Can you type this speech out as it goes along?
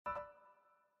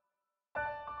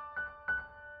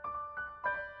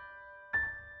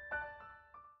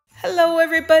Hello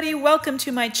everybody, welcome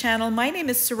to my channel. My name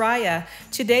is Soraya.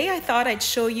 Today I thought I'd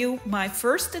show you my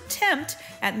first attempt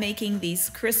at making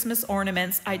these Christmas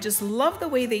ornaments. I just love the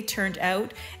way they turned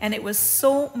out and it was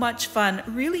so much fun,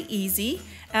 really easy.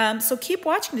 So keep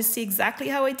watching to see exactly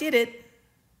how I did it.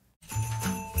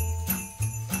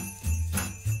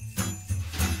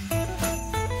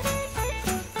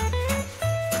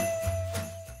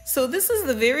 So this is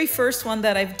the very first one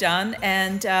that I've done,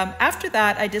 and after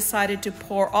that I decided to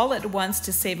pour all at once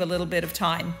to save a little bit of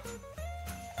time.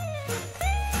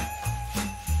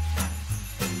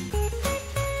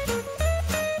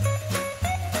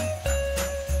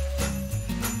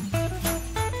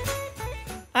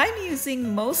 I'm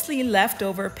using mostly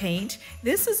leftover paint.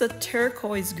 This is a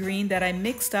turquoise green that I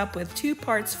mixed up with 2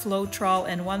 parts Floetrol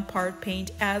and 1 part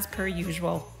paint as per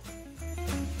usual.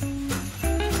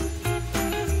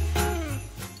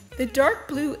 The dark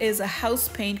blue is a house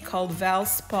paint called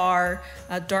Valspar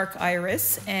Dark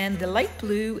Iris, and the light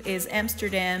blue is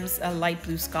Amsterdam's Light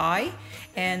Blue Sky,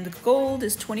 and the gold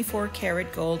is 24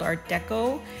 karat gold Art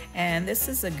Deco, and this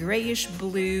is a grayish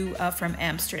blue from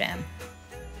Amsterdam.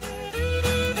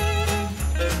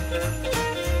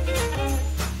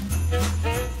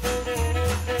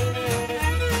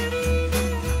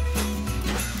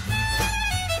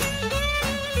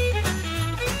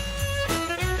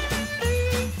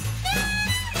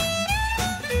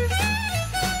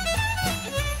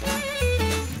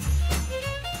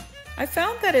 I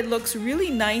found that it looks really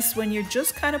nice when you're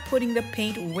just kind of putting the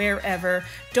paint wherever.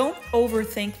 Don't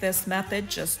overthink this method,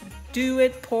 just do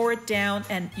it, pour it down,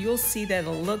 and you'll see that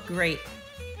it'll look great.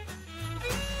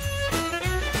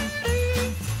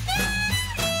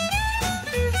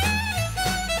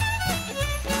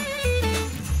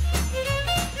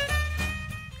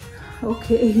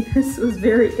 Okay, this was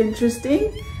very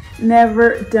interesting.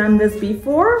 Never done this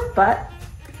before, but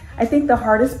I think the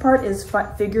hardest part is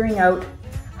figuring out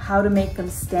how to make them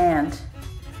stand.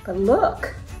 But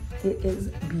look, it is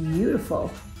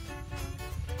beautiful.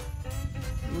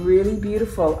 Really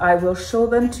beautiful. I will show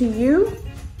them to you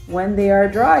when they are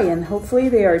dry, and hopefully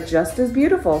they are just as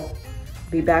beautiful.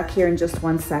 Be back here in just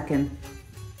 1 second.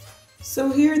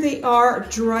 So here they are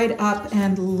dried up,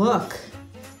 and look,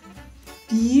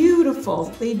 beautiful.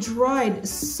 They dried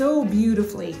so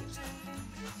beautifully.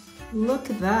 Look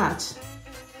at that.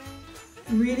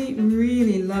 Really,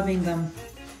 really loving them.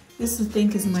 This I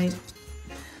think is my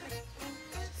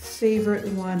favorite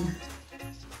one.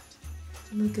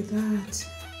 Look at that.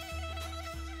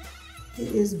 It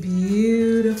is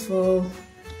beautiful.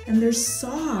 And they're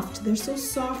soft. They're so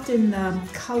soft in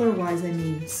color-wise, I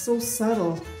mean, so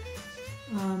subtle.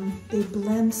 They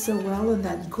blend so well and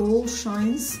that gold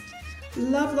shines.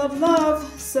 Love, love,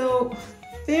 love. So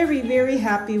very, very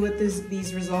happy with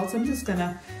these results. I'm just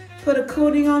gonna put a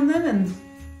coating on them and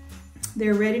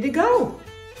they're ready to go.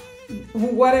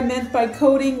 What I meant by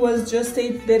coating was just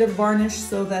a bit of varnish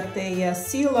so that they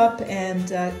seal up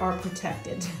and are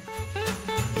protected.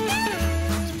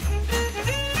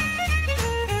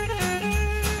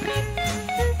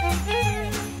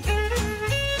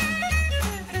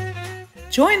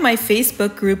 Join my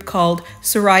Facebook group called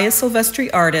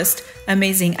SorayaSilvestriArtist,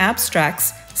 Amazing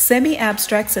Abstracts,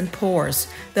 Semi-Abstracts and Pours.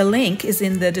 The link is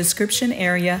in the description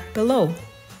area below.